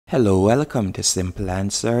Hello, welcome to Simple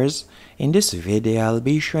Answers. In this video, I'll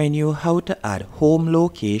be showing you how to add home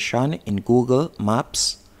location in Google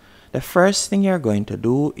Maps. The first thing you're going to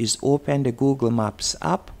do is open the Google Maps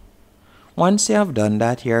app. Once you have done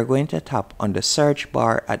that, you're going to tap on the search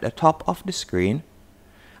bar at the top of the screen.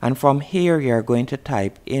 And from here, you're going to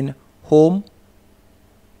type in home.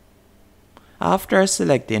 After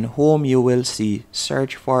selecting home, you will see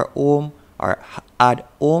search for home or add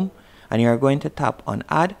home. And you're going to tap on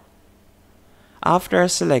add. After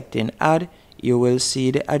selecting add, you will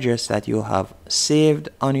see the address that you have saved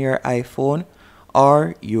on your iPhone,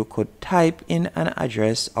 or you could type in an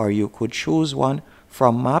address, or you could choose one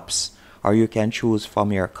from Maps, or you can choose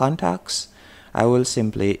from your contacts. I will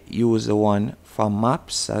simply use the one from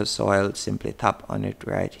Maps, so I'll simply tap on it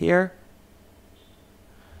right here.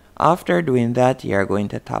 After doing that, you're going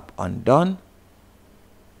to tap on done.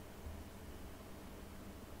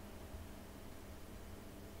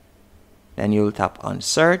 Then you'll tap on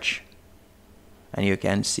search and you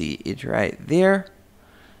can see it right there.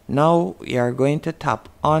 Now you're going to tap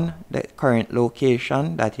on the current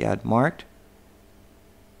location that you had marked.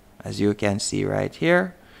 As you can see right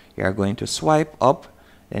here, you're going to swipe up,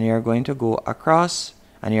 then you're going to go across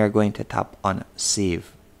and you're going to tap on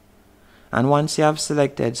save. And once you have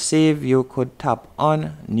selected save, you could tap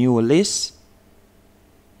on new list.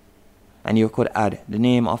 And you could add the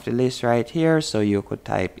name of the list right here, so you could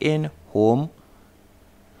type in home,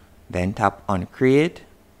 then tap on create,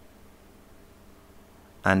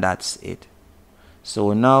 and that's it.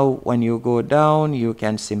 So now when you go down, you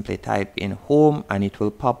can simply type in home and it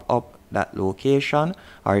will pop up that location,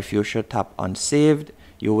 or if you should tap on saved,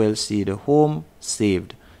 you will see the home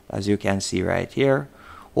saved, as you can see right here.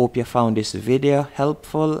 Hope you found this video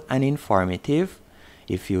helpful and informative.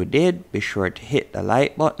 If you did, be sure to hit the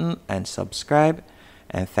like button and subscribe,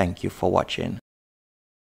 and thank you for watching.